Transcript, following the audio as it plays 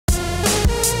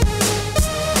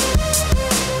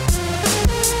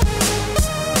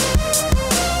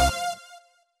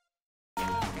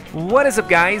What is up,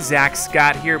 guys? Zach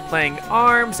Scott here playing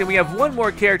ARMS, and we have one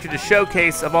more character to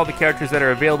showcase of all the characters that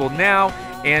are available now,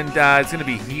 and it's going to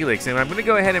be Helix. And I'm going to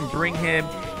go ahead and bring him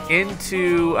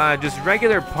into just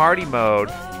regular party mode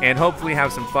and hopefully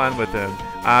have some fun with him.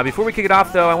 Before we kick it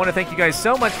off, though, I want to thank you guys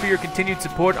so much for your continued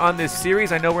support on this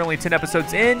series. I know we're only 10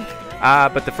 episodes in,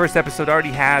 but the first episode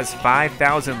already has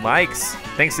 5,000 likes.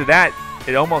 Thanks to that,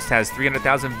 it almost has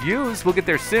 300,000 views. We'll get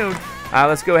there soon.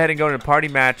 Let's go ahead and go into a party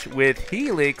match with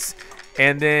Helix.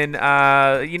 And then,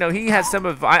 you know, he has some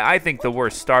of, I think, the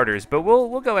worst starters. But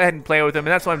we'll go ahead and play with him,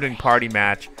 and that's why I'm doing party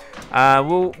match.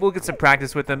 We'll get some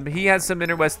practice with him. He has some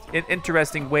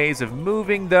interesting ways of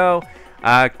moving, though.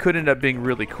 Could end up being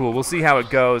really cool. We'll see how it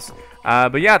goes.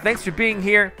 But yeah, thanks for being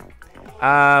here.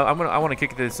 I want to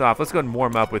kick this off. Let's go and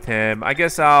warm up with him. I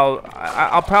guess I'll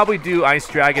probably do Ice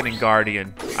Dragon and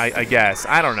Guardian. I guess.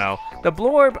 I don't know. The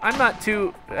Blorb, I'm not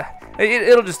too.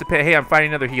 It'll just depend. Hey, I'm fighting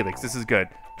another Helix. This is good.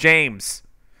 James,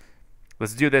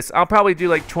 let's do this. I'll probably do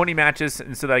like 20 matches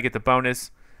so that I get the bonus.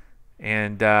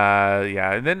 And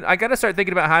yeah, and then I gotta start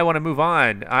thinking about how I want to move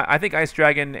on. I think Ice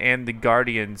Dragon and the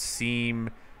Guardian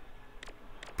seem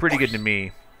pretty good to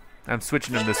me. I'm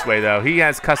switching him this way though. He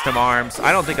has custom arms.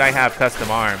 I don't think I have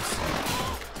custom arms.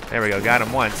 There we go. Got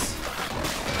him once.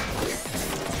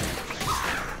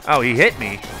 Oh, he hit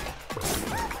me.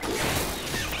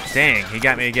 Dang, he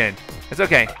got me again. It's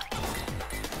okay.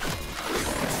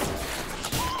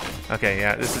 Okay,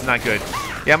 yeah, this is not good.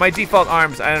 Yeah, my default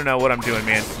arms, I don't know what I'm doing,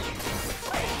 man.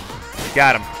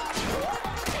 Got him.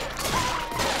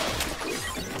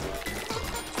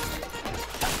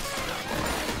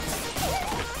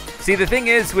 See, the thing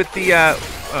is with the,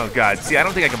 oh god, see, I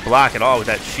don't think I can block at all with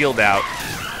that shield out.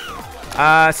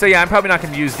 So yeah, I'm probably not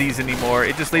going to use these anymore.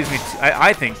 It just leaves me,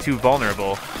 I think, too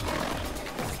vulnerable.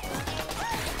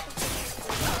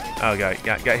 Oh god,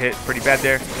 got hit pretty bad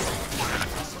there.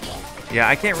 Yeah,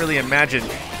 I can't really imagine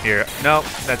here. No,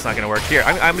 that's not going to work. Here,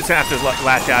 I'm just going to have to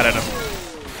latch out at him.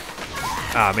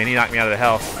 Oh man, he knocked me out of the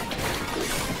health.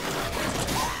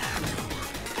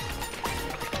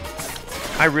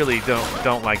 I really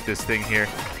don't like this thing here.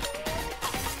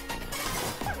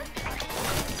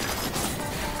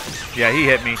 Yeah, he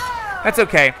hit me. That's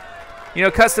okay. You know,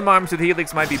 custom arms with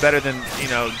Helix might be better than, you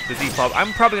know, the default.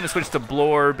 I'm probably going to switch to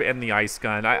Blorb and the Ice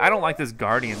Gun. I don't like this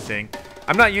Guardian thing.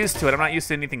 I'm not used to it. I'm not used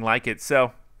to anything like it.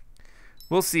 So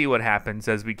we'll see what happens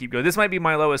as we keep going. This might be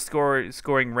my lowest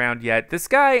scoring round yet. This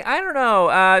guy, I don't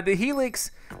know. The Helix,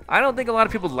 I don't think a lot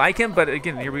of people like him. But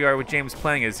again, here we are with James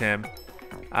playing as him.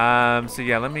 So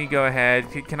yeah, let me go ahead.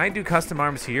 Can I do custom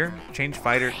arms here? Change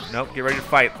fighter. Nope. Get ready to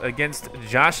fight against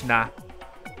Joshna.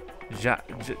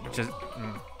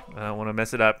 I don't want to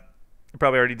mess it up. I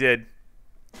probably already did.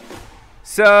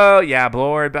 So yeah,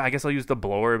 Blorb. I guess I'll use the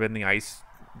Blorb and the Ice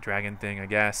Dragon thing. I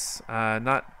guess.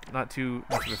 Not too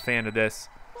much of a fan of this,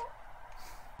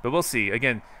 but we'll see.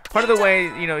 Again, part of the way,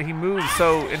 you know, he moves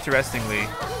so interestingly.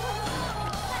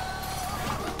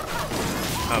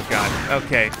 Oh god.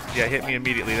 Okay. Yeah, hit me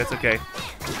immediately. That's okay.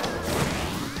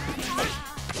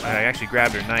 I actually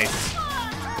grabbed her. Nice.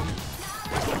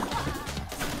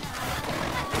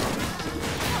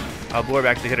 Oh, Blorb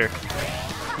actually hit her.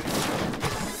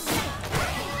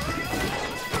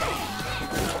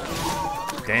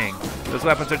 Dang, those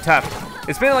weapons are tough.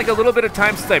 It's been like a little bit of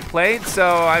time since I played, so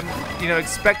I'm, you know,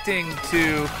 expecting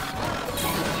to.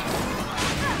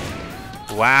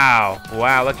 Wow,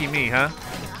 lucky me, huh?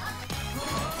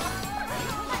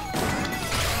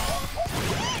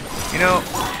 You know,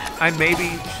 I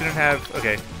maybe shouldn't have.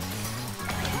 Okay.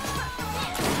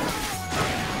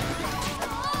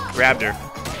 Grabbed her.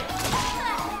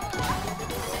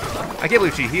 I can't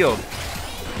believe she healed.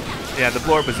 Yeah, the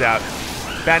Blorb was out.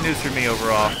 Bad news for me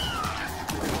overall.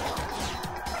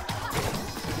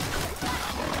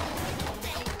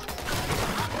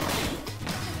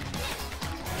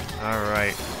 All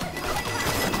right.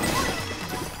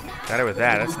 Got her with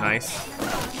that. That's nice.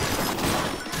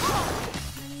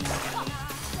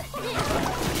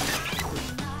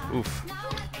 Oof.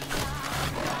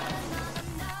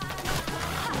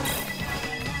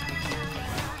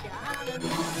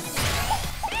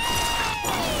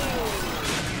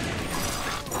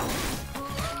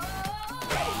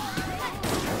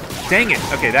 Dang it.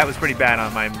 Okay, that was pretty bad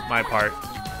on my part.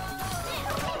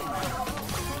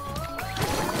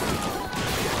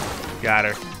 Got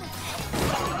her.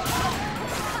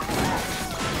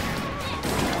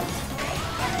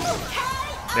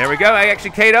 There we go. I actually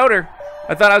KO'd her.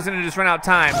 I thought I was going to just run out of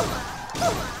time.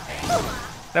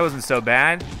 That wasn't so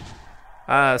bad.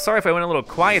 Sorry if I went a little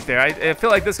quiet there. I feel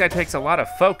like this guy takes a lot of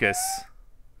focus.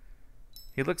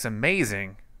 He looks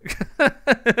amazing.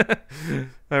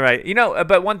 All right, you know,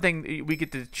 but one thing, we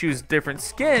get to choose different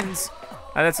skins.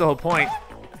 That's the whole point.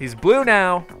 He's blue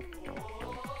now.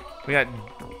 We got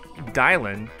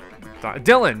Dylan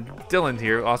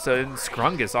here also, and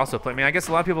Scrungus also playing. I mean, I guess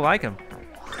a lot of people like him.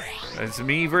 It's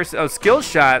me versus, skill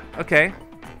shot, okay.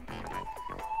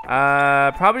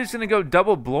 Probably just gonna go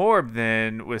double blorb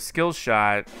then with skill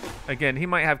shot. Again, he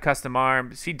might have custom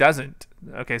arms. He doesn't.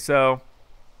 Okay, so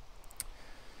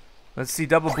let's see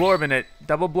double blorb in it.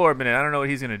 Double blorb in it. I don't know what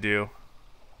he's gonna do.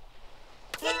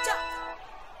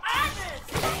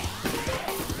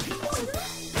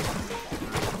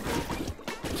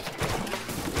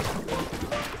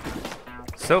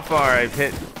 So far, I've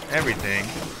hit everything.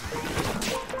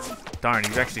 Darn,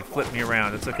 you've actually flipped me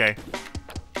around. That's okay.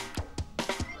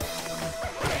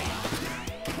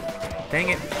 Dang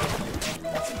it.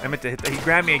 I meant to hit he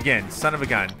grabbed me again. Son of a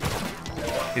gun.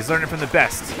 He's learning from the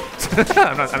best.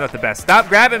 I'm not the best. Stop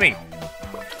grabbing me.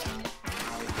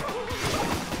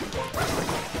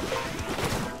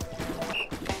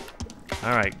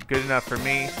 All right, good enough for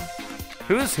me.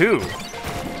 Who's who?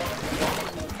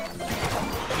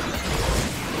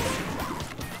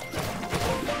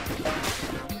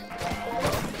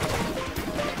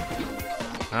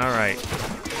 All right.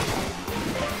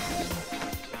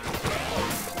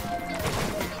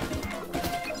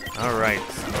 All right.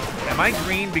 Am I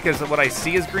green because of what I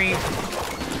see is green?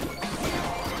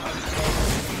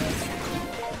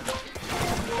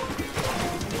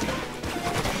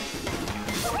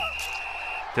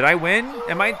 Did I win?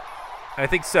 Am I? I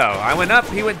think so. I went up,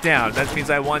 he went down. That means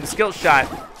I won skill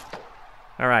shot.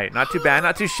 All right, not too bad,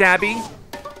 not too shabby.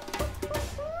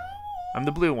 I'm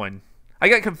the blue one. I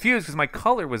got confused because my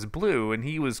color was blue and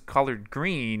he was colored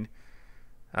green.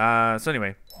 So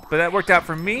anyway, but that worked out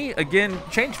for me. Again,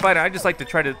 change fighter. I just like to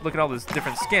try to look at all those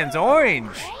different skins.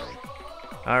 Orange.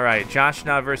 All right,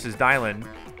 Joshna versus Dylan.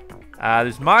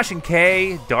 There's Mosh and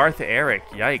K, Darth Eric.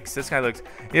 Yikes, this guy looks.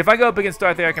 If I go up against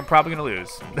Darth Eric, I'm probably gonna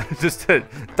lose. Just to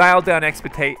dial down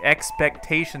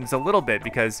expectations a little bit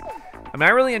because, I mean,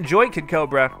 I really enjoy Kid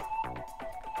Cobra.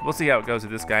 We'll see how it goes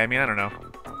with this guy. I mean, I don't know.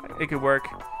 It could work.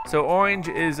 So orange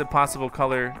is a possible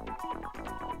color.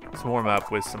 Let's warm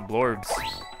up with some blorbs.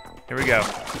 Here we go.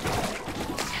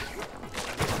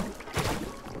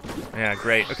 Yeah,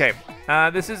 great. Okay,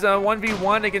 this is a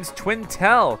 1v1 against Twin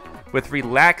Tell with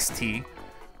Relax T.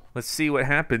 Let's see what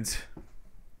happens.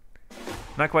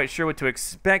 Not quite sure what to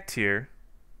expect here.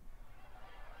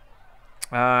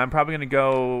 I'm probably gonna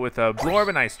go with a Blorb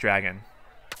and Ice Dragon.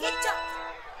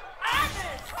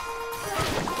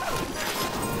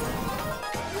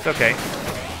 It's okay.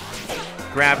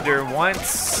 Grabbed her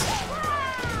once.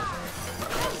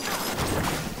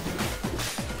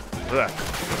 Ugh.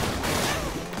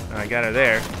 I got her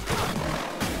there.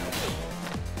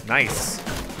 Nice.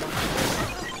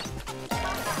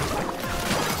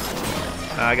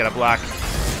 I got a block.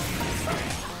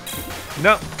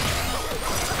 No.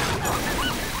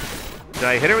 Did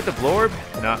I hit her with the blorb?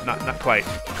 No, not quite.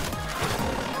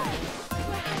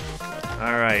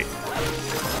 All right.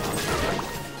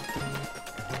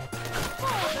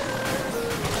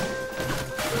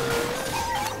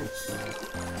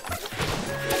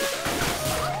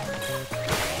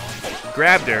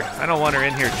 Grabbed her. I don't want her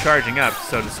in here charging up,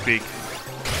 so to speak.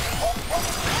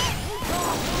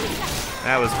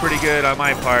 That was pretty good on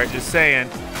my part, just saying.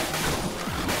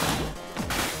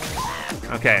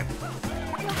 Okay.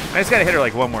 I just gotta hit her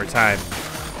like one more time.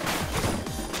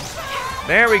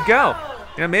 There we go.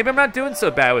 You know, maybe I'm not doing so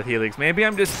bad with Helix. Maybe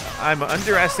I'm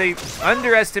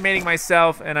underestimating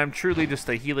myself, and I'm truly just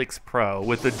a Helix pro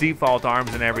with the default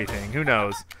arms and everything. Who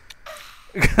knows?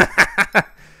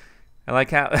 I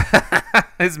like how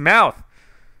his mouth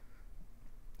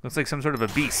looks like some sort of a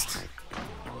beast.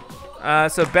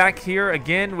 So back here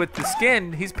again with the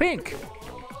skin, he's pink.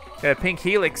 Got a pink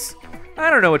Helix. I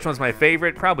don't know which one's my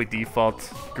favorite. Probably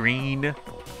default green.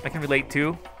 I can relate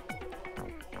to.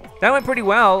 That went pretty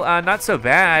well. Not so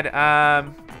bad.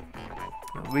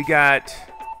 We got.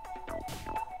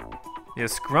 Yeah,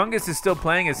 Scrungus is still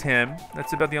playing as him.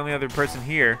 That's about the only other person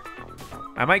here.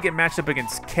 I might get matched up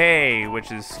against K,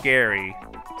 which is scary.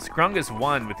 Scrungus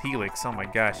won with Helix. Oh my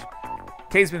gosh.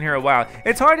 K's been here a while.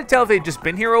 It's hard to tell if they've just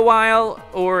been here a while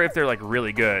or if they're like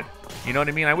really good. You know what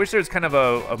I mean? I wish there was kind of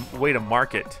a way to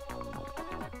mark it.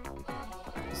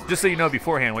 Just so you know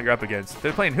beforehand what you're up against.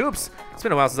 They're playing hoops. It's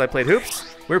been a while since I played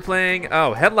hoops. We're playing,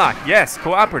 oh, headlock. Yes,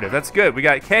 cooperative. That's good. We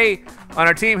got K on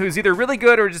our team who's either really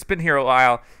good or just been here a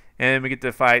while. And we get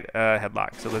to fight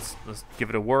headlock. So let's give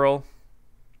it a whirl.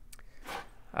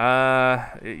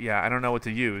 Yeah, I don't know what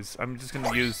to use. I'm just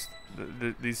gonna use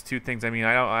these two things. I mean,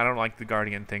 I don't like the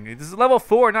Guardian thing. This is level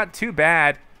 4, not too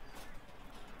bad.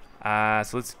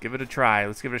 So let's give it a try.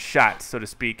 Let's give it a shot, so to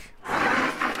speak.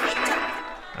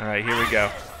 All right, here we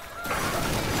go.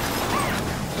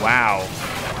 Wow.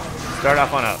 Start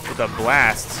off on with a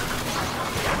blast.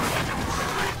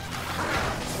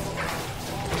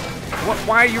 What?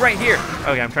 Why are you right here?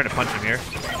 Okay, I'm trying to punch him here.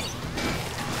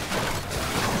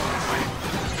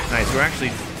 Nice, we're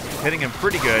actually hitting him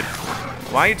pretty good.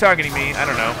 Why are you targeting me? I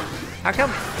don't know. How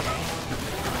come?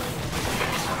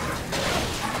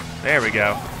 There we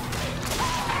go.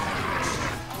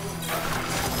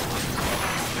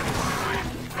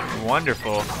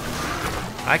 Wonderful.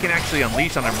 I can actually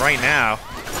unleash on him right now.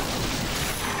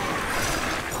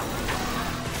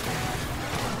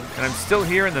 And I'm still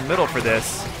here in the middle for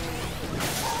this.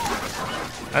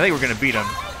 I think we're gonna beat him.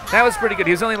 That was pretty good.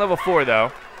 He was only level 4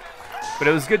 though. But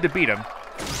it was good to beat him.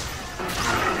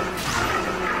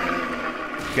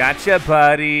 Gotcha,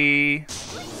 buddy.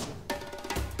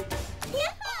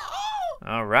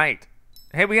 All right.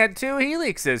 Hey, we had 2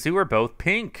 Helixes who were both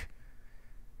pink.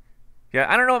 Yeah,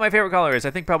 I don't know what my favorite color is.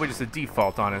 I think probably just the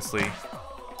default, honestly.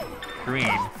 Green.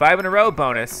 5 in a row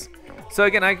bonus. So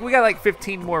again, we got like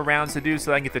 15 more rounds to do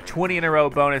so I can get the 20 in a row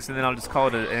bonus, and then I'll just call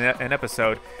it an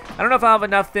episode. I don't know if I'll have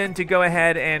enough then to go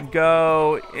ahead and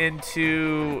go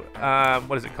into,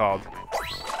 what is it called?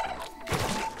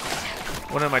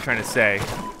 What am I trying to say?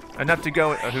 Enough to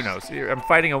go, who knows? I'm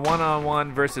fighting a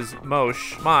one-on-one versus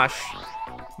Mosh.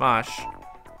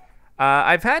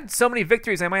 I've had so many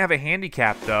victories, I might have a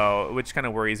handicap though, which kind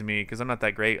of worries me because I'm not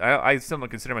that great. I still don't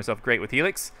consider myself great with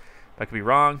Helix. I could be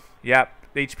wrong. Yep.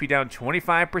 HP down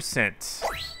 25%.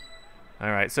 All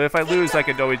right, so if I lose, I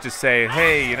could always just say,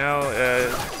 hey, you know,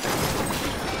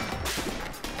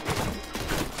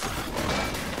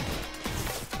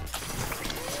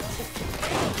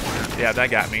 yeah, that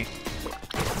got me.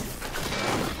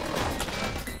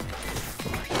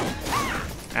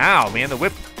 Ow, man, the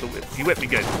whip, he whipped me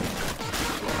good.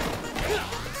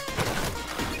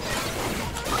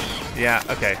 Yeah,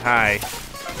 okay, hi.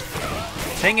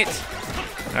 Dang it.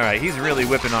 All right, he's really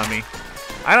whipping on me.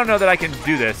 I don't know that I can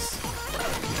do this.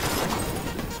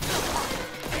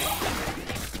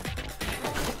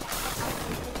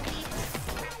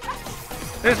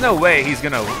 There's no way he's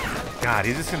gonna... God,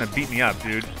 he's just gonna beat me up,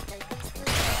 dude.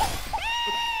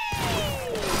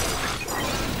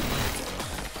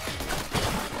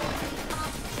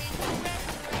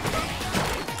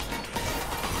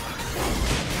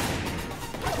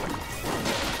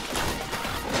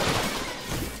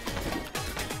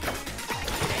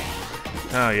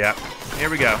 Oh, yeah. Here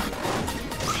we go.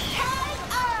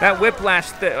 That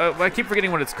whiplash, I keep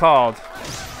forgetting what it's called.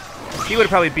 He would have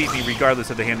probably beat me regardless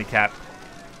of the handicap.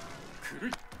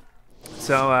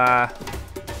 So,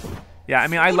 yeah, I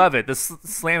mean, I love it. The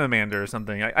Slamamander or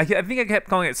something. I think I kept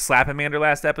calling it Slapamander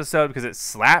last episode because it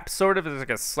slaps, sort of. It's like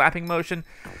a slapping motion.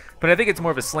 But I think it's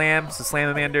more of a slam. It's a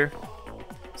Slamamander.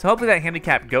 So hopefully that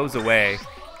handicap goes away.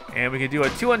 And we can do a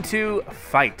 2-on-2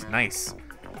 fight. Nice.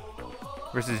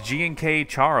 Versus G&K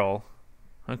Charl.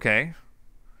 Okay.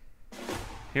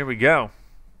 Here we go.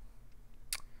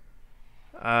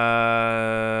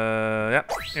 Yep,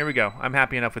 here we go. I'm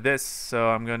happy enough with this,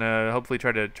 so I'm gonna hopefully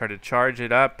try to charge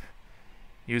it up.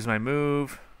 Use my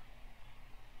move.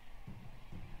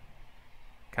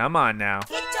 Come on now.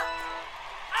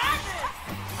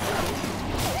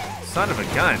 Son of a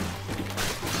gun.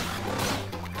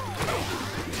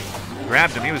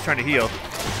 Grabbed him, he was trying to heal.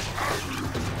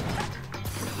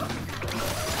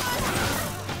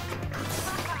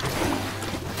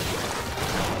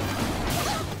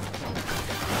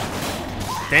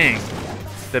 Dang,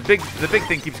 the big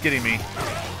thing keeps getting me.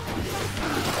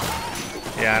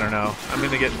 Yeah, I don't know. I'm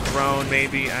gonna get thrown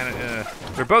maybe.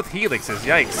 They're both Helixes.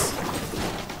 Yikes.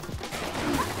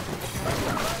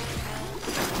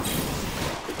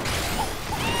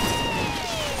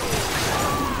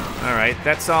 All right,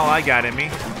 that's all I got in me.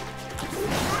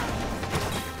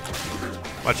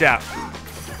 Watch out.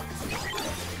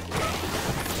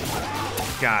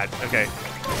 God. Okay.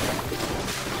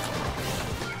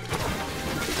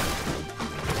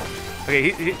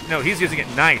 Okay, no, he's using it.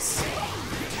 Nice.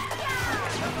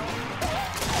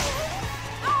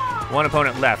 One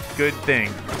opponent left. Good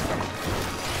thing.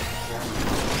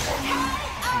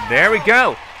 There we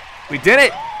go. We did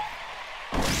it.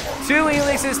 2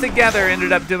 Helixes together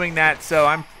ended up doing that.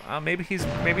 So maybe he's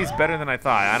better than I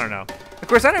thought. I don't know. Of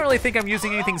course, I don't really think I'm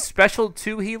using anything special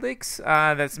to Helix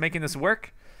that's making this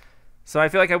work. So I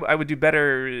feel like I would do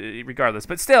better regardless.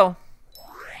 But still.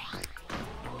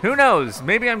 Who knows?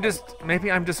 Maybe I'm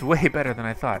just way better than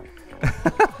I thought.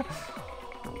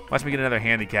 Watch me get another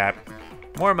handicap.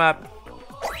 Warm up.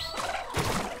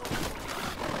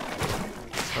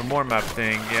 Or warm up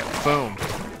thing. Yeah. Boom.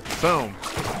 Boom.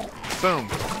 Boom.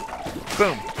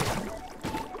 Boom.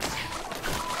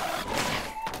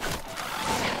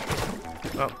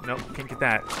 Oh, nope, can't get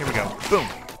that. Here we go. Boom.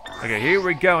 Okay, here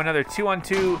we go. Another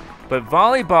 2-on-2. But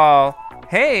volleyball.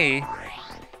 Hey.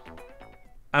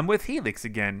 I'm with Helix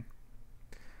again.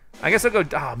 I guess I'll go.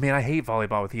 Oh man, I hate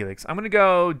volleyball with Helix. I'm gonna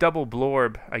go double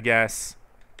blorb, I guess.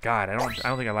 God, I don't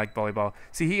think I like volleyball.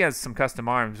 See, he has some custom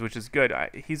arms, which is good.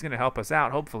 He's gonna help us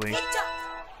out, hopefully. All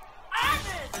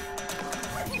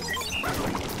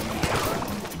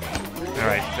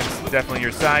right, that's definitely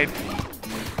your side.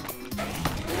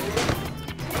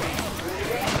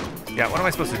 Yeah, what am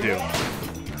I supposed to do?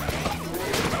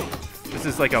 This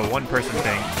is like a one-person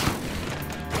thing.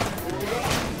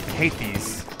 I hate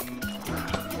these.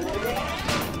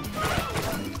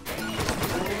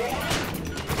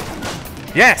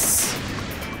 Yes!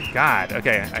 God,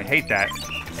 okay, I hate that.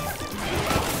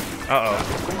 Uh-oh.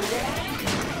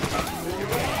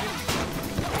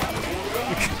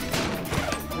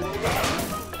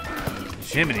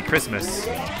 Jiminy Christmas.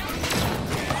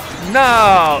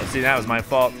 No! See, that was my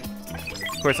fault.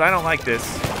 Of course, I don't like this.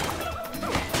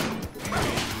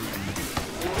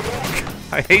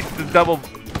 I hate the double.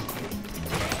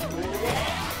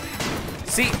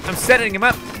 See, I'm setting him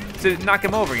up to knock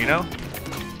him over, you know?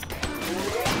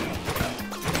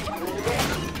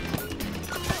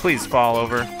 Please fall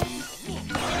over.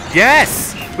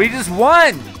 Yes! We just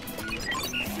won!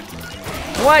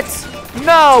 What?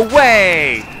 No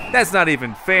way! That's not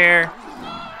even fair.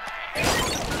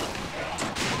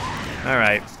 All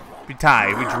right, we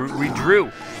tied. We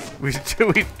drew. We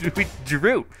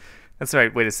drew. That's the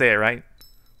right way to say it, right?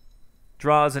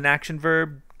 Draw is an action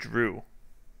verb. Drew.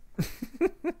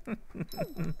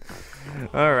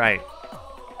 All right.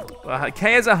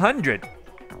 K is 100.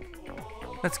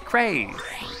 That's crazy.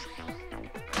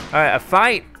 All right, a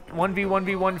fight.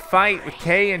 1v1v1 fight with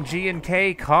K and G and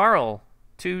K. Carl.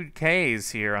 2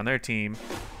 Ks here on their team.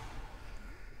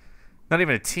 Not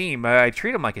even a team. I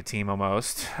treat them like a team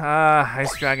almost.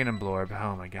 Ice Dragon and Blorb.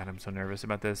 Oh my god, I'm so nervous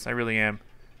about this. I really am.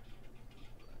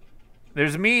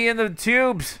 There's me in the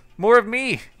tubes. More of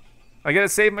me. I gotta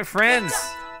save my friends.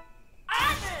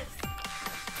 Oh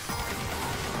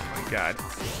my god.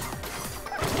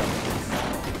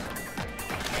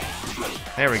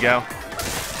 There we go.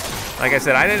 Like I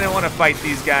said, I didn't want to fight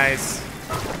these guys.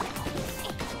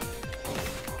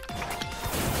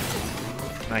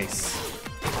 Nice.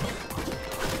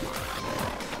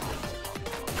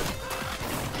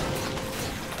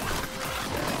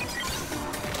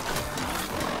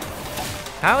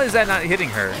 How is that not hitting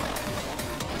her?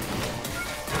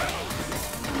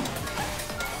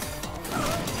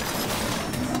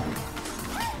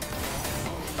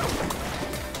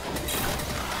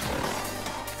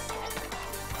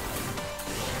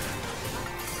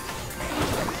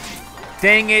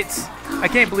 Dang it! I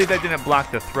can't believe that didn't block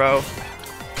the throw.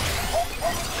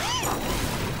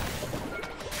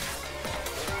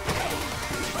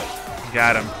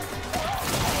 Got him.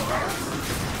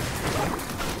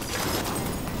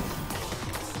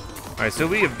 All right, so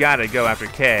we have got to go after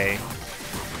K,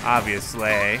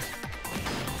 obviously.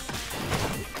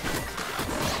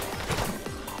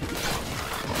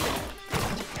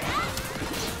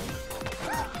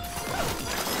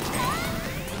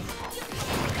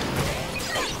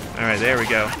 All right, there we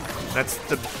go. That's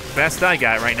the best I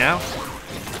got right now.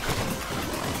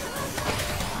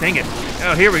 Dang it.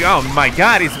 Oh, here we go. Oh my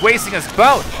god, he's wasting us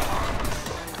both.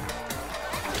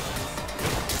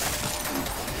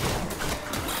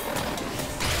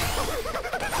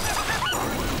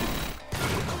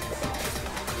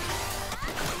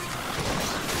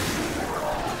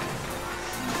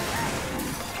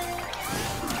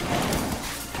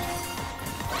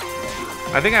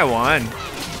 I think I won.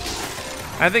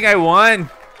 I think I won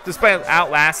just by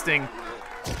outlasting.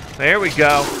 There we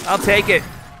go. I'll take it.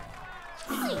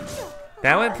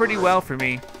 That went pretty well for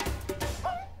me.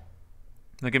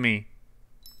 Look at me.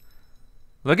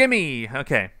 Look at me.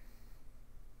 Okay.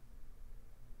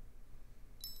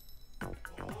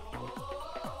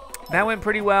 That went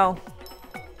pretty well.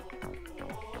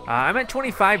 I'm at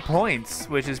 25 points,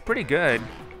 which is pretty good.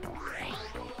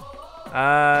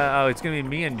 Oh, it's gonna be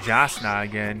me and Jasna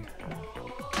again.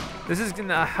 This is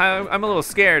gonna. I'm a little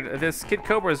scared. This Kid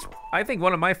Cobra is, I think,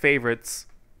 one of my favorites.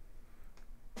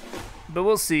 But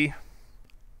we'll see.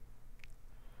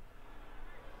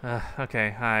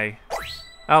 Okay, hi.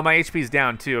 Oh, my HP's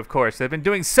down too, of course. They've been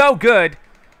doing so good.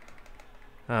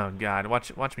 Oh God,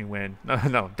 watch me win. No,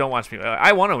 no, don't watch me.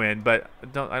 I want to win, but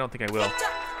I don't think I will.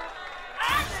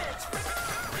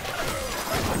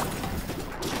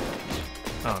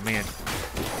 Oh man.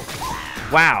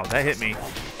 Wow, that hit me.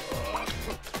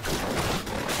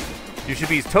 You should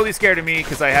be totally scared of me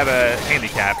because I have a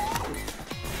handicap.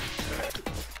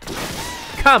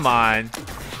 Come on.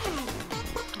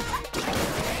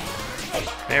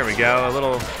 There we go.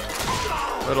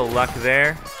 A little luck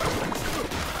there.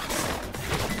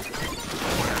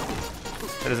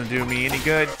 That doesn't do me any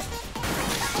good.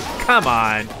 Come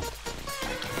on.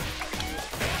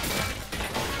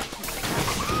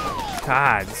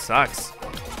 God, this sucks.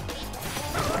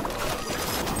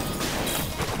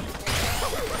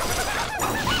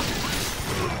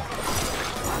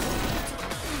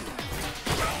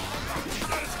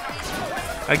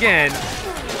 Again.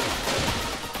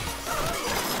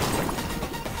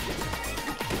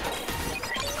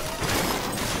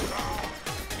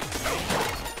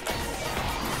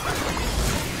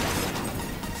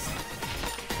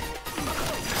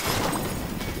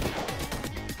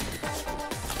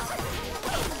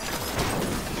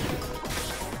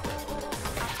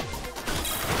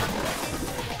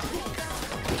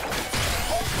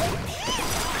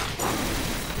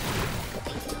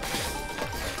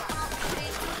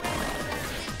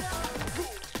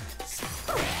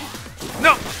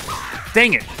 No!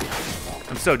 Dang it.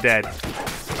 I'm so dead.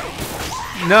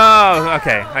 No!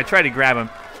 Okay, I tried to grab him.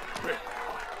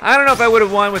 I don't know if I would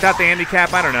have won without the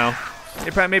handicap. I don't know.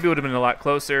 It probably maybe would have been a lot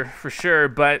closer for sure,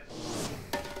 but...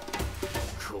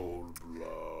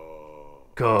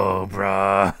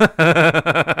 Cobra.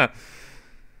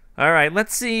 Alright,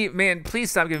 let's see. Man,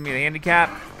 please stop giving me the handicap.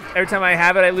 Every time I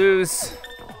have it, I lose.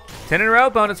 10 in a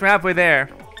row bonus. We're halfway there.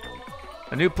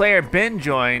 A new player, Ben,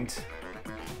 joined.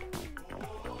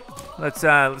 Let's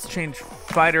change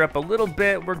fighter up a little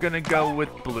bit. We're gonna go with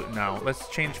blue. No, let's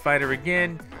change fighter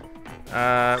again.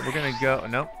 We're gonna go.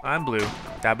 Nope, I'm blue.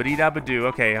 Dabba-dee dabba-doo.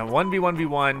 Okay,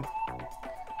 1v1v1.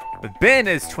 With Ben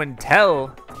as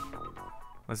Twintel.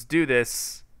 Let's do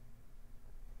this.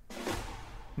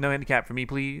 No handicap for me,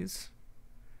 please.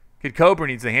 Kid Cobra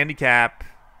needs a handicap.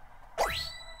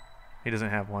 He doesn't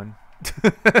have one.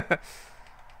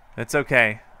 That's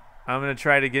okay. I'm gonna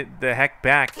try to get the heck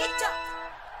back.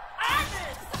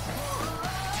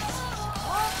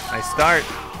 Nice start.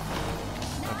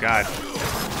 Oh God.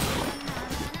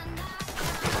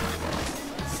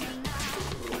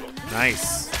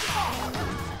 Nice.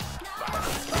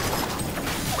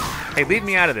 Hey, leave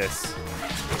me out of this.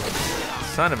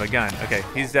 Son of a gun. Okay,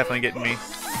 he's definitely getting me.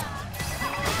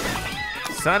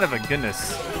 Son of a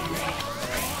goodness.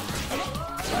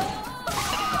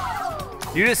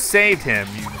 You just saved him,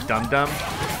 you dum-dum.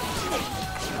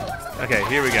 Okay,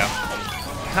 here we go.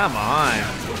 Come on.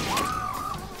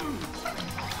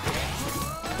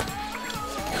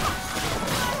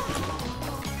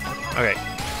 Okay.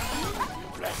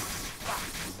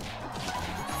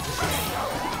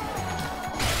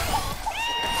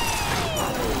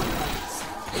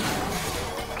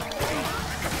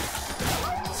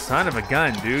 Son of a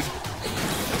gun, dude.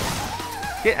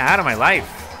 Get out of my life.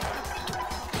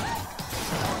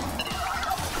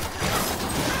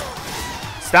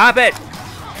 Stop it.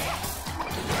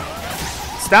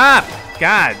 Stop.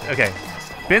 God. Okay.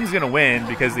 Ben's gonna win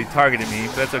because they targeted me,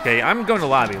 but that's okay. I'm going to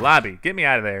lobby. Lobby. Get me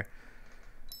out of there.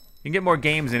 You can get more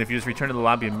games in if you just return to the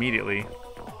lobby immediately.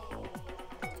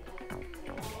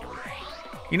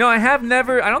 You know, I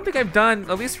don't think I've done,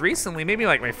 at least recently, maybe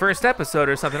like my first episode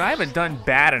or something, I haven't done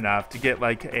bad enough to get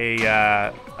like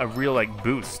a real like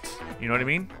boost. You know what I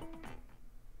mean?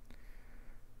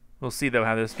 We'll see though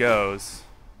how this goes.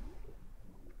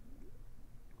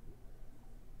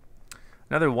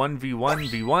 Another 1v1,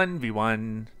 v1,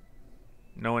 v1.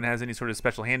 No one has any sort of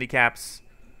special handicaps.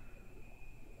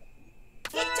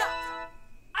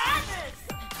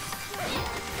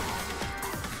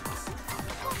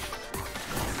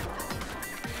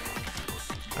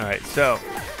 All right, so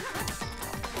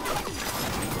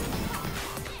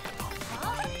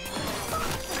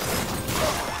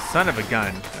son of a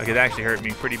gun. Okay, that actually hurt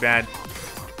me pretty bad.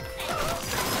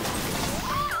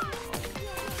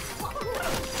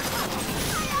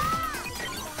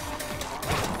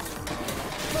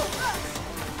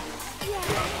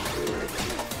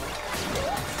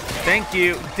 Thank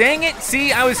you. Dang it.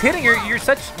 See, I was hitting her. You're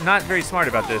such not very smart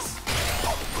about this.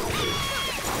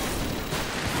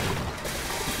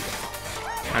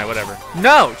 All right, whatever.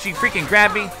 No, she freaking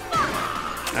grabbed me.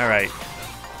 All right.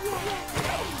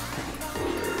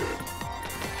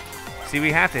 See,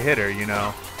 we have to hit her, you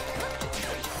know.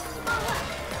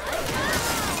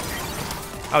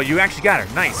 Oh, you actually got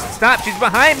her. Nice. Stop. She's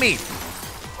behind me.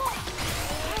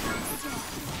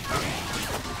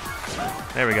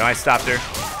 There we go, I stopped her.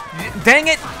 Dang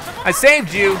it! I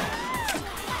saved you!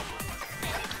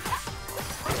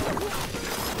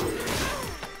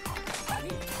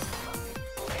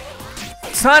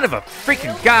 Son of a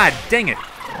freaking god, dang it.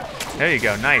 There you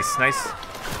go, nice, nice.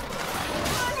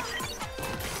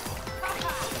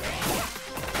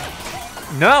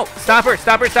 No, stop her,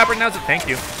 stop her, stop her, now, thank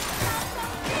you.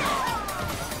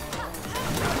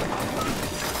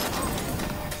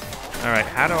 All right,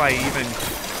 how do I even?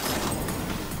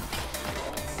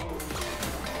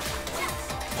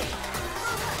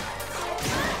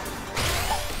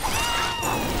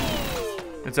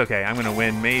 It's okay, I'm gonna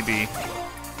win, maybe.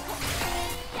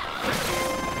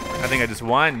 I think I just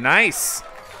won, nice.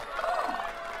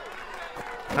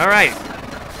 All right,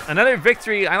 another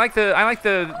victory. I like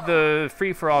the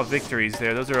free-for-all victories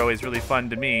there. Those are always really fun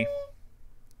to me.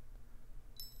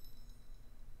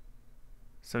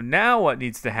 So now what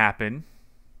needs to happen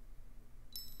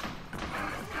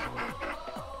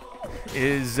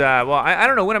is, well, I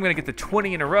don't know when I'm gonna get the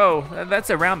 20 in a row. That's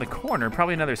around the corner,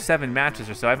 probably another 7 matches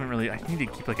or so. I need to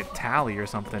keep like a tally or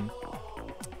something.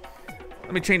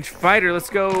 Let me change fighter. Let's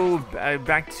go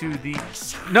back to the,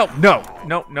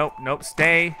 nope,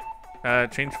 stay.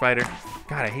 Change fighter.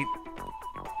 God, I hate,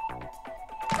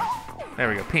 there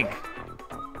we go, pink.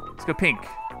 Let's go pink.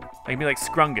 I can be like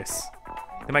Scrungus.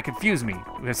 They might confuse me.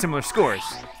 We have similar scores.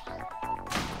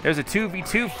 There's a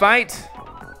 2v2 fight.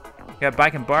 We got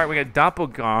Bike and Bart. We got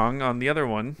Doppelgong on the other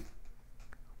one.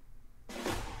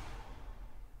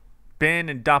 Ben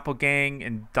and Doppelgang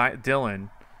and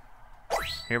Dylan.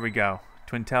 Here we go.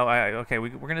 Twin tail. Okay, we're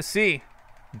gonna see.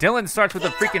 Dylan starts with a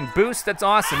freaking boost. That's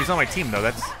awesome. He's on my team though.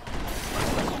 That's.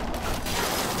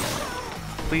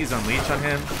 Please unleash on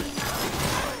him.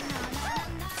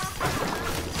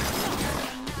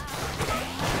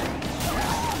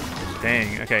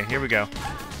 Dang, okay, here we go.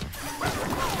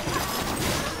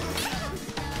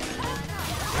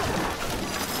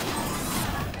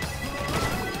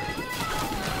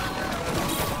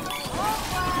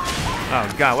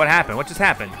 Oh God, what happened? What just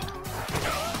happened?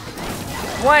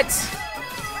 What?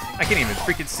 I can't even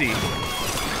freaking see.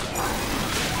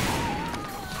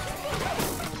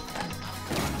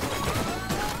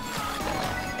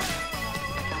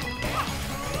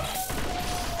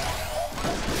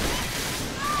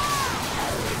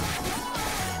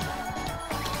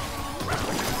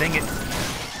 Dang it.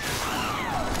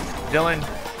 Dylan.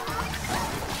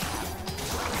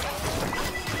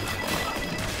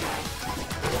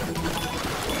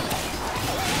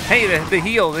 Hey, the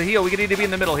heel. We need to be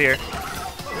in the middle here.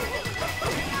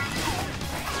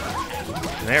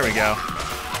 There we go.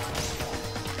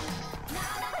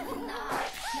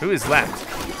 Who is left?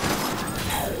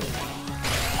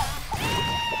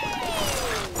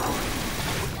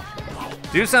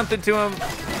 Do something to him.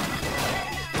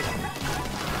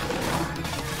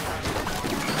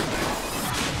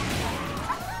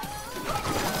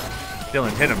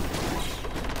 Dylan, hit him.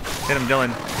 Hit him,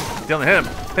 Dylan. Dylan, hit him.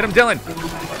 Hit him, Dylan.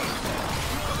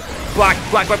 Block,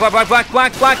 block, block, block, block, block,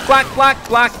 block, block, block, block,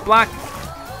 block, block.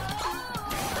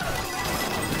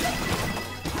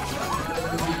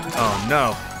 Oh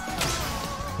no.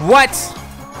 What?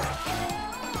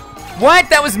 What?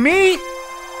 That was me?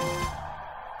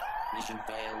 Mission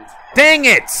failed. Dang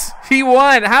it! He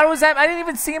won. How was that? I didn't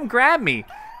even see him grab me.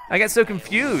 I got so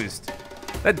confused.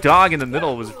 That dog in the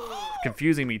middle was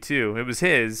confusing me too. It was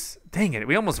his. Dang it,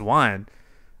 we almost won.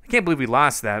 I can't believe we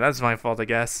lost that. That's my fault, I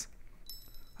guess.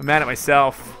 I'm mad at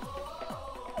myself.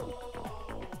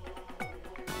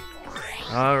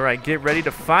 All right, get ready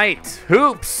to fight.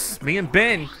 Hoops, me and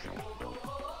Ben.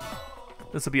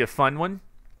 This will be a fun one.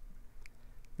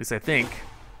 At least I think.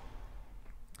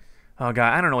 Oh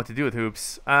God, I don't know what to do with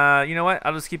hoops. You know what?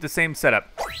 I'll just keep the same setup.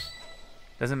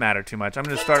 Doesn't matter too much. I'm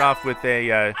gonna start off with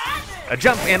a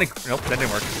jump and a, nope, that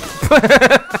didn't work.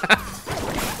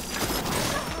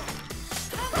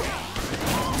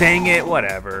 Dang it,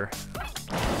 whatever.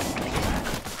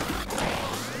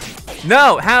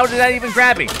 No, how did that even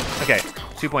grab me? Okay,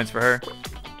 2 points for her.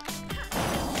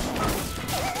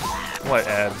 What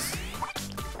evs?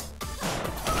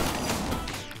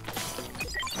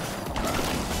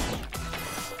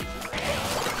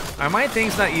 Are my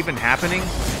things not even happening?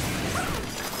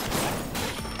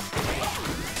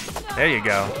 There you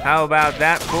go. How about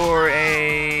that for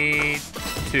a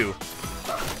 2?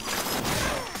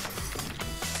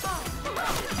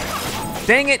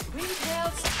 Dang it!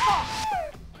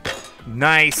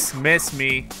 Nice, miss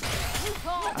me.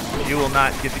 You will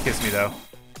not get to kiss me though.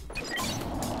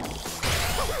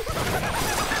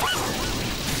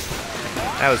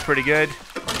 That was pretty good.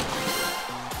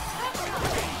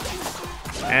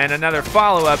 And another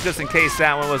follow-up just in case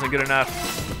that one wasn't good enough.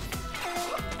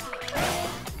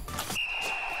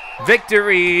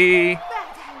 Victory!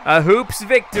 A hoops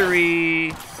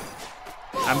victory!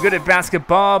 I'm good at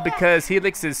basketball because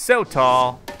Helix is so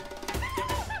tall.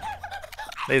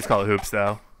 They just call it hoops,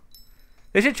 though.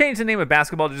 They should change the name of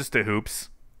basketball to just to hoops.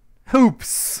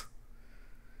 Hoops!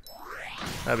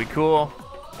 That'd be cool.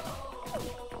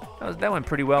 That went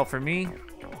pretty well for me.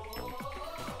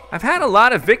 I've had a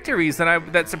lot of victories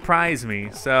that surprise me,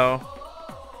 so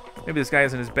maybe this guy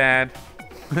isn't as bad.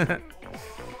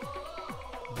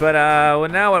 But well,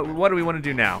 now what do we want to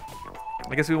do now?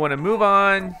 I guess we want to move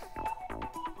on.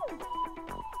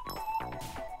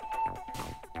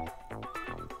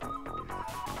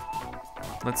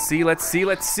 Let's see, let's see,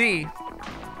 let's see.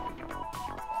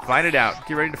 Fight it out.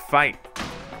 Get ready to fight.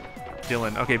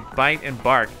 Dylan. Okay, bite and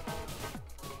bark.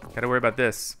 Gotta worry about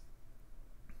this.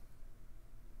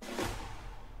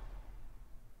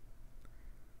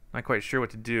 Not quite sure what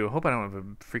to do. Hope I don't have a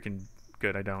freaking...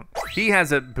 Good, I don't. He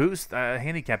has a boost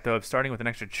handicap, though, of starting with an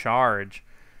extra charge.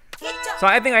 So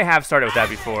I think I have started with that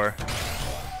before.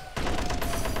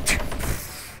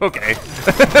 Okay.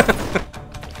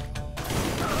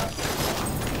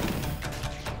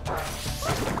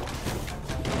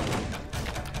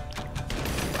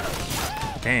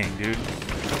 Dang, dude.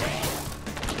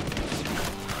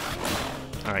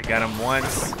 All right, got him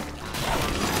once.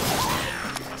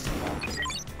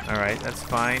 All right, that's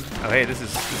fine. Oh, hey, this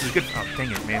is good. Oh, dang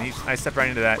it, man. I stepped right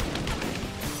into that.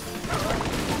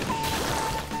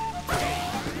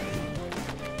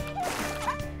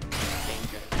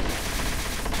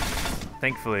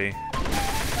 Thankfully.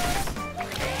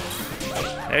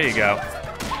 There you go.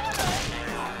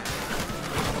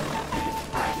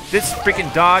 This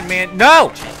freaking dog, man.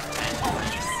 No!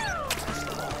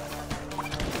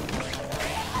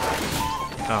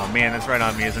 Oh, man, that's right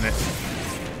on me, isn't it?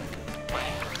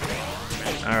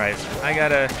 All right, I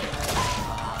gotta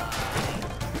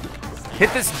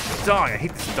hit this dog. I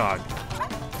hate this dog.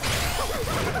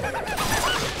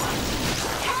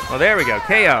 Well, there we go.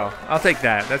 KO. I'll take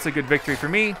that. That's a good victory for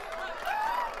me.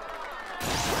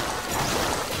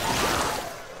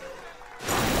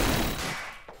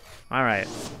 All right.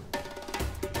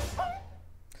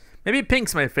 Maybe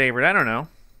pink's my favorite. I don't know.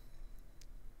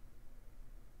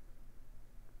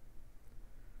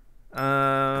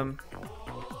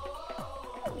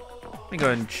 Let me go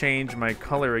ahead and change my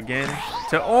color again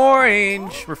to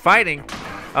orange. We're fighting.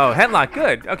 Oh, headlock.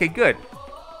 Good. Okay, good.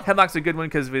 Headlock's a good one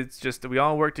because it's just we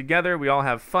all work together. We all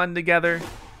have fun together.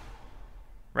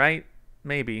 Right?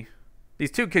 Maybe.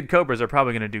 These two Kid Cobras are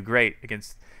probably going to do great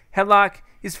against Headlock.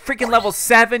 He's freaking level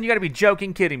 7. You got to be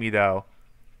joking, kidding me, though.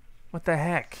 What the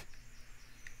heck?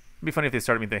 It'd be funny if they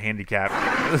started me with the handicap.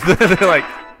 They're like...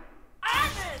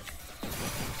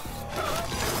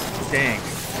 Dang.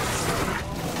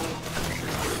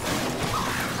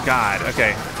 God,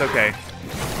 okay, it's okay.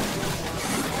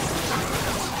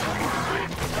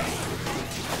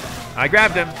 I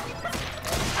grabbed him.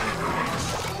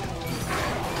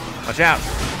 Watch out.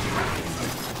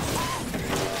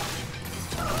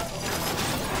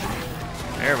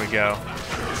 There we go.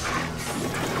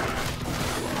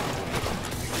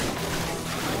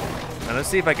 Now let's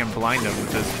see if I can blind him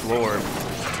with this floor.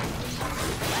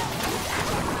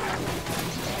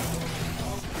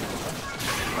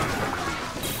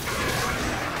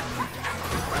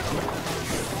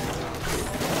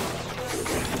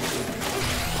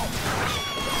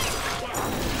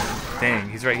 Dang,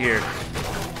 he's right here.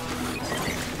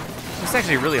 It's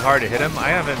actually really hard to hit him.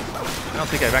 I don't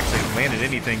think I've actually landed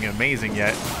anything amazing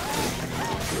yet.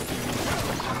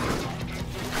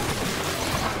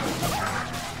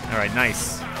 All right,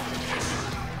 nice.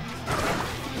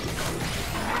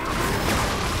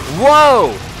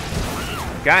 Whoa!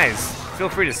 Guys, feel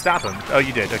free to stop him. Oh,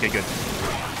 you did. Okay, good.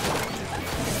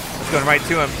 Let's go right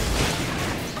to him.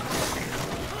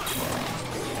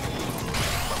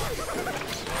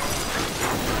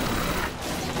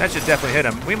 That should definitely hit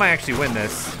him. We might actually win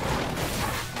this.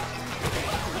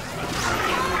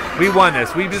 We won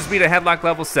this. We just beat a Headlock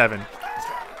level 7.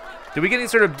 Did we get any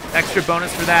sort of extra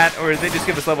bonus for that, or did they just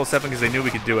give us level 7 because they knew we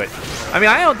could do it? I mean,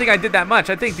 I don't think I did that much.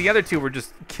 I think the other two were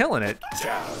just killing it.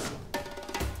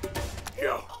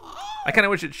 I kind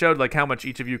of wish it showed like how much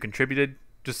each of you contributed,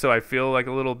 just so I feel like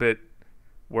a little bit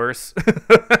worse.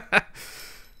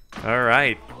 All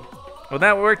right. Well,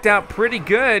 that worked out pretty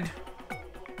good.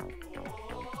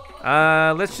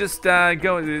 Let's just go.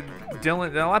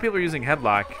 Dylan. A lot of people are using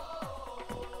Headlock.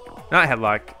 Not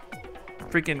Headlock.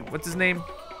 Freaking, what's his name?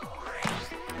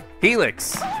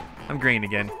 Helix. I'm green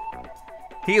again.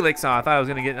 Helix. Oh, I thought I was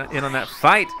gonna get in on that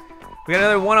fight. We got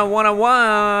another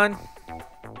one-on-one-on-one.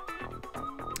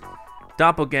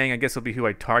 Doppelgang, I guess, will be who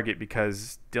I target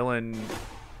because Dylan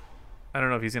I don't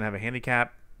know if he's gonna have a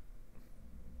handicap.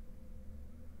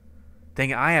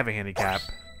 Dang it, I have a handicap.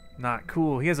 Not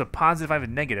cool. He has a positive, I have a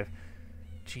negative.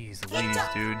 Jeez Louise,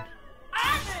 dude.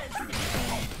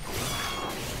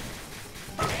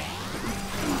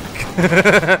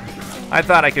 I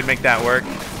thought I could make that work.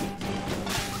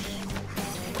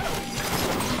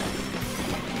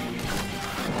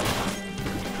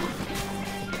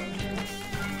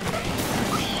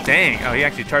 Dang. Oh, he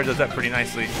actually charged those up pretty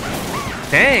nicely.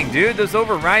 Dang, dude. Those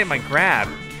override my grab.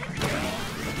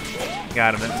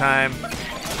 Got him in time.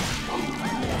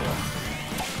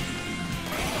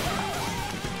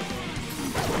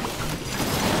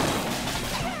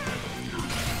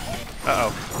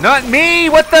 Uh-oh. Not me!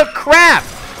 What the crap?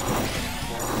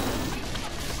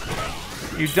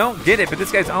 You don't get it, but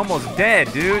this guy's almost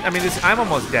dead, dude. I mean, I'm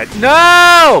almost dead.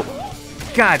 No!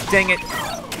 God dang it.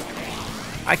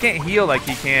 I can't heal like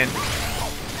he can.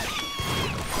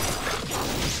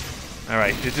 All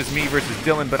right, it's just me versus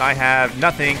Dylan, but I have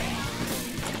nothing.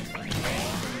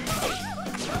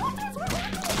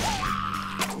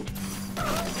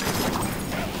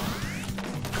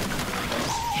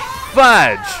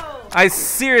 Fudge! I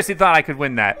seriously thought I could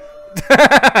win that.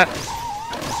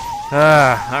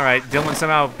 All right, Dylan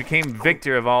somehow became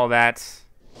victor of all that.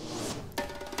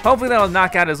 Hopefully that'll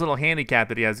knock out his little handicap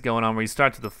that he has going on where he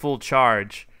starts with a full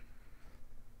charge.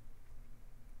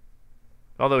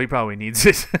 Although he probably needs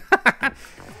it.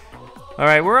 All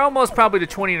right, we're almost probably to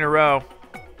 20 in a row.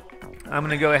 I'm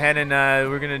gonna go ahead and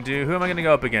we're gonna do, who am I gonna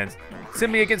go up against?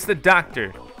 Send me against the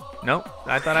doctor. Nope,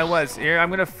 I thought I was. Here, I'm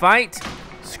gonna fight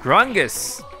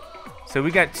Scrungus. So we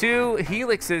got two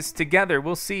Helixes together.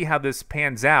 We'll see how this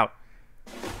pans out.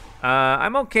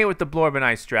 I'm okay with the Blorb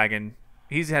Ice Dragon.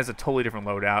 He has a totally different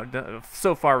loadout.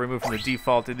 So far removed from the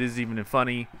default, it is even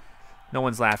funny. No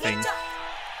one's laughing.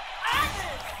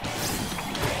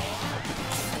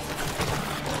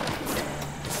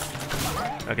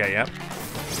 Okay, yep.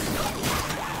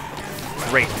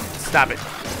 Great. Stop it.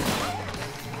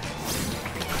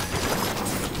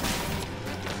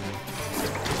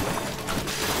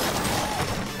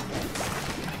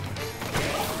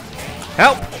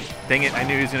 Help! Dang it, I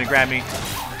knew he was gonna grab me.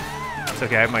 It's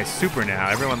okay, I have my super now.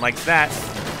 Everyone likes that.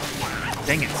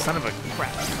 Dang it, son of a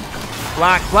crap.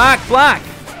 Block, block, block!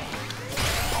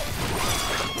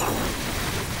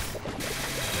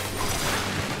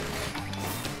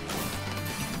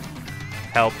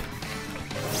 Help.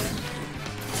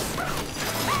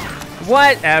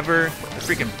 Whatever. The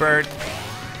freaking bird.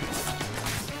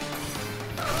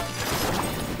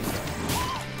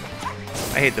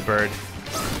 I hate the bird.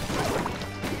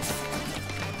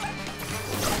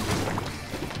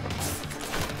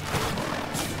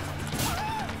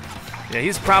 Yeah,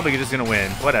 he's probably just gonna win.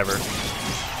 Whatever.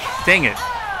 Dang it.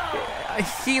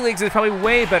 Helix is probably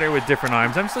way better with different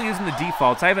arms. I'm still using the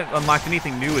defaults. I haven't unlocked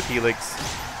anything new with Helix.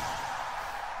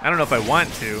 I don't know if I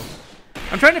want to.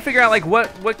 I'm trying to figure out like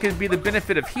what could be the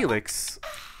benefit of Helix.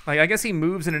 Like I guess he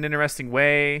moves in an interesting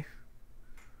way.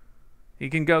 He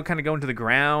can kind of go into the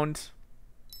ground.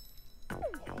 All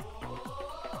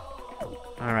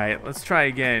right, let's try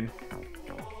again.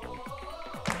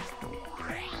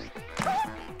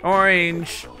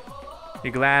 Orange. You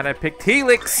glad I picked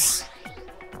Helix?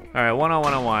 All right,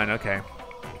 1-on-1-on-1. Okay.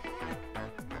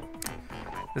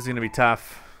 This is gonna be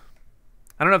tough.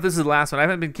 I don't know if this is the last one. I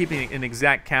haven't been keeping an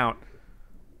exact count.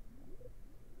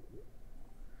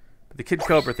 But the Kid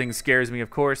Cobra thing scares me,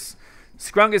 of course.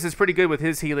 Scrungus is pretty good with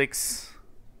his Helix.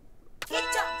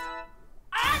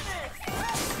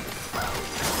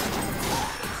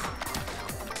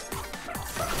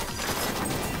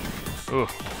 Ooh.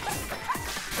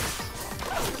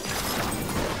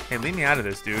 Hey, leave me out of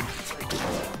this, dude.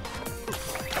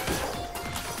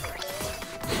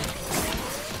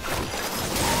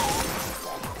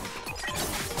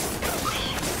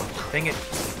 Dang it.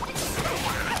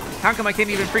 How come I can't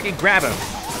even freaking grab him?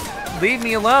 Leave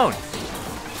me alone.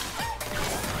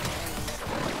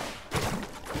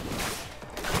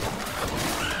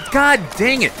 God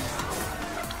dang it.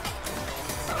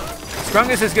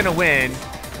 Scrungus is gonna win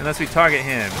unless we target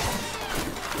him.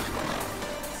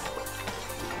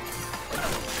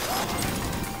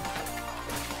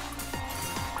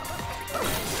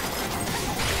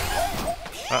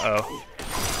 Uh-oh.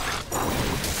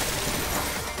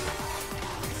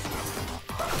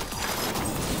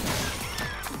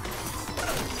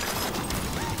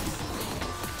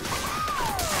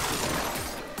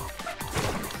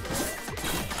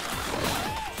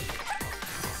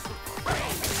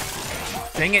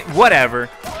 Dang it, whatever.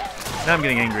 Now I'm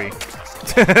getting angry.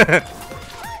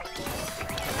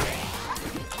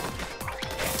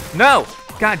 No!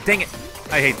 God dang it.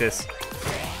 I hate this.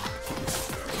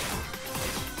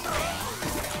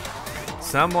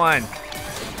 Someone.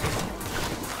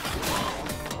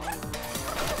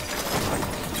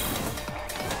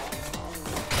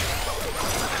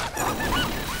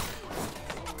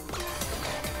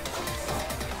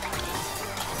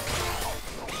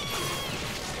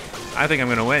 I think I'm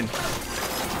gonna win.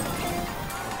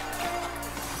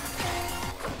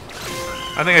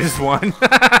 I think I just won.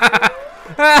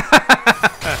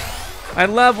 I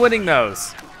love winning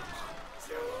those.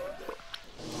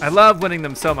 I love winning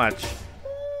them so much.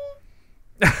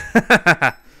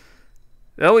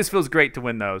 It always feels great to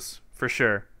win those, for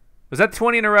sure. Was that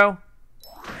 20 in a row?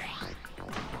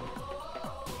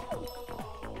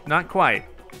 Not quite.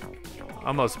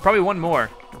 Almost. Probably one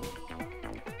more.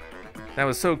 That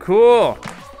was so cool.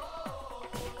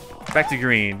 Back to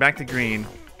green. Back to green.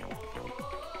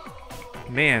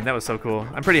 Man, that was so cool.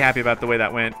 I'm pretty happy about the way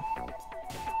that went.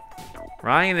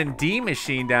 Ryan and D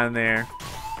Machine down there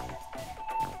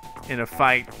in a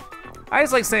fight. I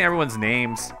just like saying everyone's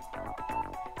names.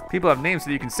 People have names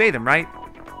so you can say them, right?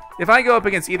 If I go up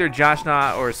against either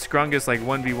Joshna or Scrungus like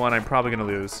 1v1, I'm probably gonna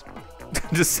lose.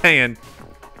 Just saying.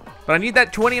 But I need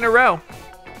that 20 in a row.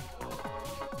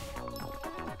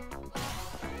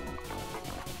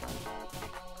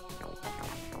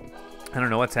 I don't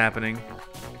know what's happening.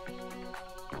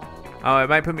 Oh, it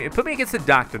might put me against the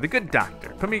doctor, the good doctor.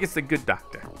 Put me against the good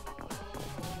doctor.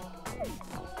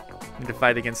 I need to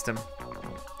fight against him.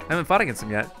 I haven't fought against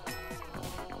him yet.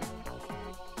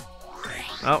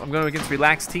 Oh, I'm going against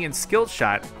Relax T and Skill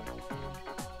Shot.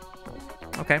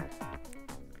 Okay.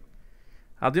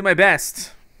 I'll do my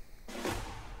best.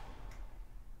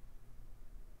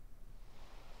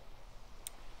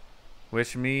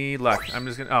 Wish me luck. I'm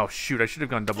just gonna, oh shoot, I should have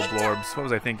gone double blorbs. What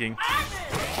was I thinking?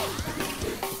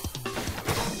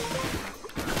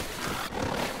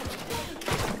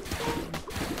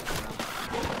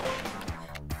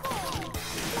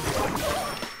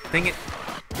 Dang it.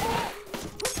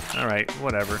 All right,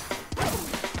 whatever.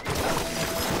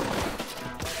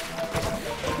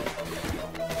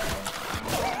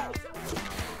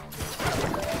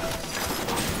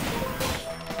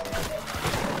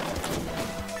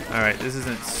 All right, this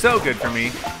isn't so good for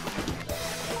me.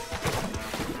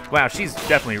 Wow, she's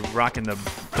definitely rocking the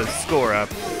score up.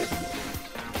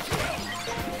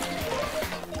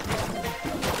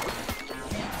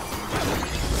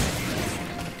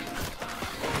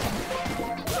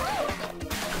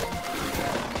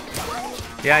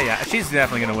 Yeah, she's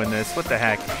definitely gonna win this. What the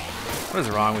heck? What is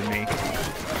wrong with me?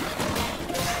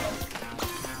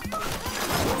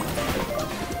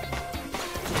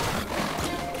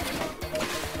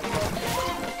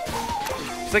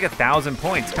 It's like 1,000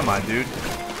 points. Come on, dude.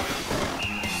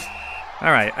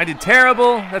 All right, I did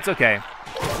terrible. That's okay.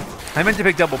 I meant to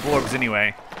pick double blorbs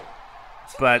anyway,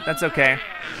 but that's okay.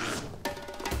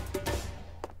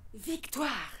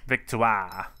 Victoire.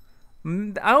 Victoire.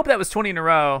 I hope that was 20 in a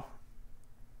row.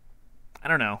 I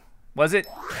don't know. Was it?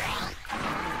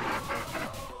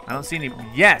 I don't see any.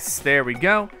 Yes, there we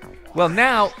go. Well,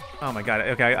 now, oh my god.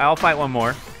 Okay, I'll fight one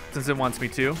more since it wants me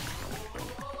to.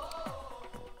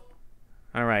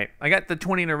 All right, I got the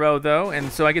 20 in a row though,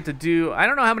 and so I get to do, I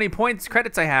don't know how many points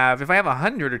credits I have. If I have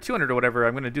 100 or 200 or whatever,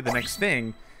 I'm gonna do the next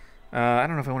thing. I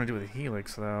don't know if I want to do it with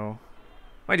Helix though.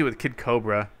 I might do it with Kid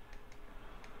Cobra.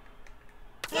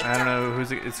 I don't know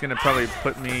who's, it's gonna probably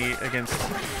put me against.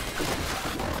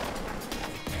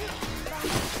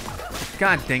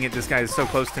 God dang it, this guy is so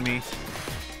close to me.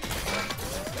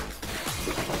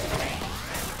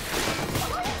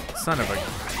 Son of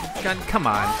a gun, come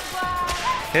on.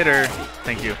 Hit her,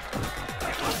 thank you.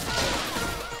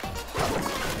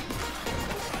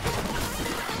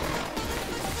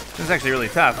 This is actually really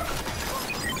tough.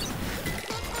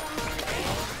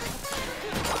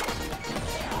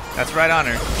 That's right on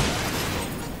her.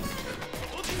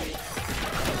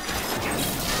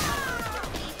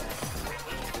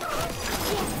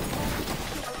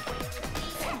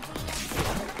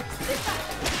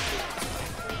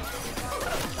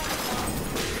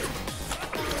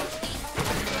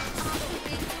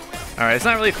 All right, it's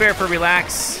not really fair for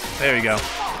Relax. There we go.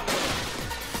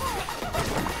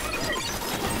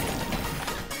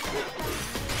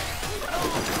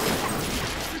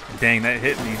 Dang, that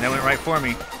hit me. That went right for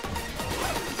me.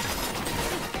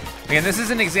 Again, this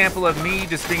is an example of me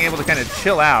just being able to kind of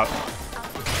chill out.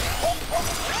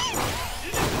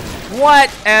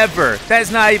 Whatever. That is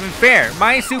not even fair.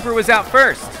 My super was out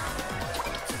first.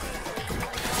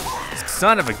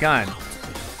 Son of a gun.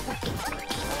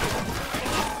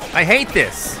 I hate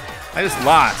this. I just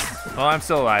lost. Oh, I'm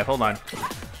still alive. Hold on.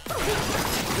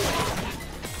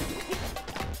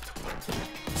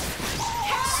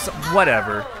 So,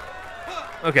 whatever.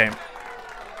 Okay.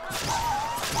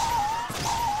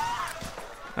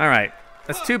 All right.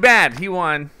 That's too bad. He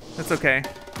won. That's okay.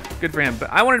 Good for him.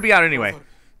 But I wanted to be out anyway.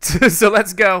 So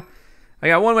let's go. I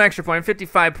got one extra point.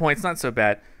 55 points. Not so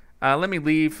bad. Let me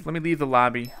leave. Let me leave the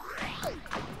lobby.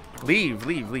 Leave.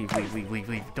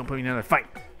 Don't put me in another fight.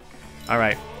 All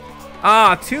right.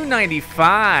 Ah,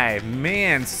 295.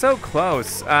 Man, so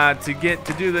close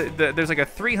to do the there's like a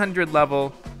 300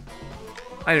 level.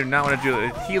 I do not want to do the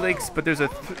Helix, but there's a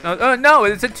no,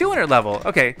 it's a 200 level.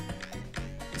 Okay.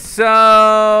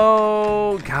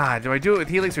 So, God, do I do it with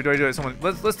Helix or do I do it with someone?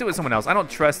 Let's do it with someone else. I don't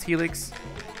trust Helix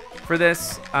for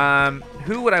this.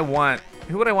 Who would I want?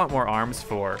 Who would I want more arms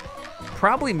for?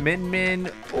 Probably Min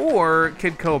Min or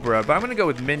Kid Cobra, but I'm gonna go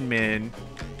with Min Min,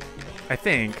 I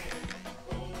think.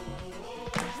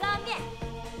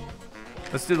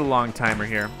 Let's do the long timer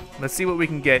here. Let's see what we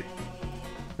can get.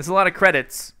 There's a lot of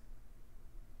credits.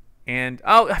 And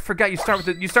oh, I forgot you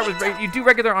do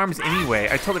regular arms anyway.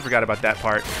 I totally forgot about that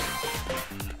part.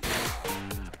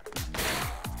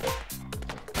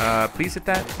 Please hit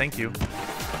that. Thank you.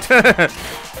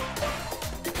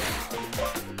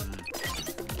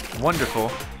 Wonderful.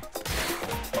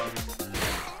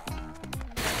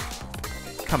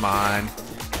 Come on.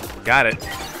 Got it.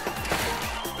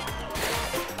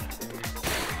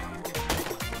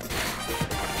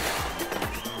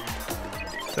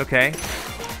 Okay.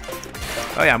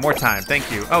 Oh yeah, more time.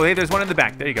 Thank you. Oh, hey, there's one in the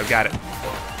back. There you go. Got it.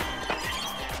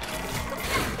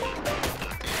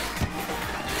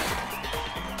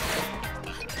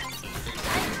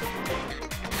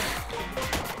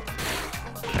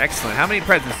 Excellent. How many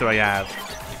presents do I have?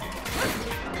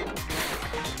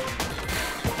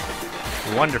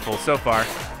 Wonderful so far.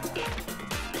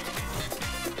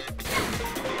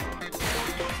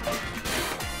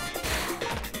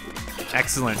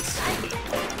 Excellent.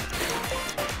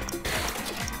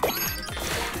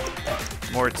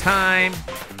 More time.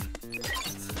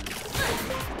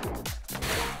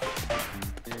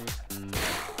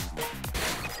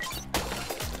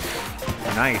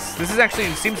 Nice. This is actually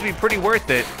seems to be pretty worth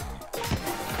it.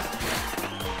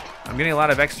 I'm getting a lot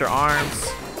of extra arms.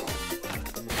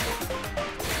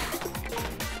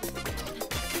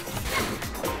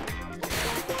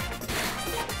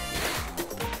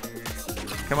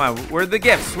 Come on, where are the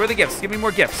gifts? Where are the gifts? Give me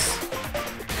more gifts.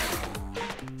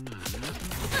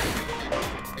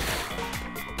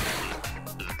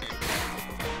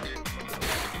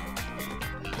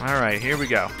 All right, here we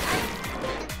go.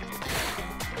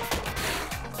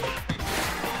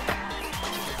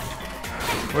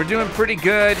 We're doing pretty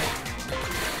good.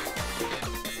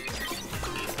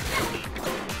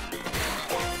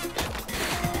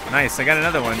 Nice, I got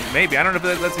another one. Maybe, I don't know if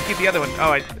that lets me keep the other one.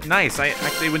 Oh, nice, I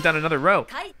actually went down another row.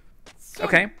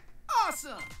 Okay.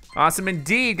 Awesome. Awesome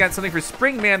indeed. Got something for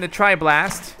Springman, the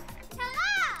Tri-Blast.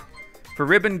 For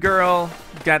Ribbon Girl,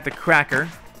 got the Cracker.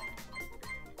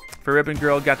 For Ribbon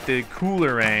Girl, got the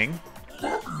Coolerang.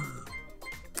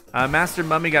 Master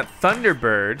Mummy got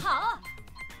Thunderbird.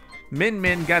 Min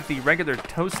Min got the regular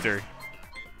toaster.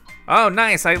 Oh,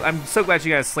 nice. I'm so glad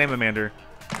you guys Slamamander.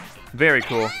 Very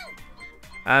cool.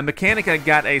 Mechanica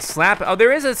got a Slap. Oh,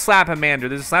 there is a Slapamander.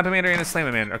 There's a Slapamander and a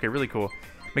Slamamander. Okay, really cool.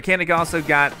 Mechanica also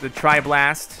got the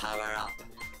Tri-Blast.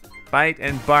 Bite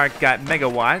and Bark got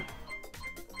Megawatt.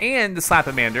 And the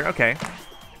Slapamander. Okay.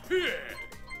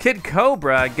 Kid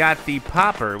Cobra got the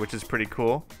Popper, which is pretty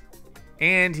cool.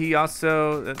 And he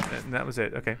also... that was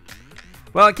it. Okay.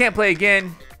 Well, I can't play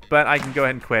again, but I can go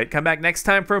ahead and quit. Come back next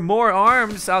time for more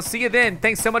arms. I'll see you then.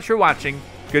 Thanks so much for watching.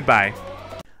 Goodbye.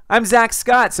 I'm Zack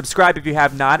Scott. Subscribe if you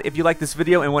have not. If you like this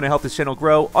video and want to help this channel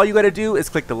grow, all you got to do is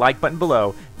click the like button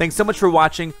below. Thanks so much for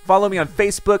watching. Follow me on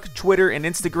Facebook, Twitter, and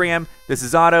Instagram. This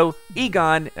is Otto,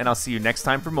 Egon, and I'll see you next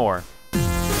time for more.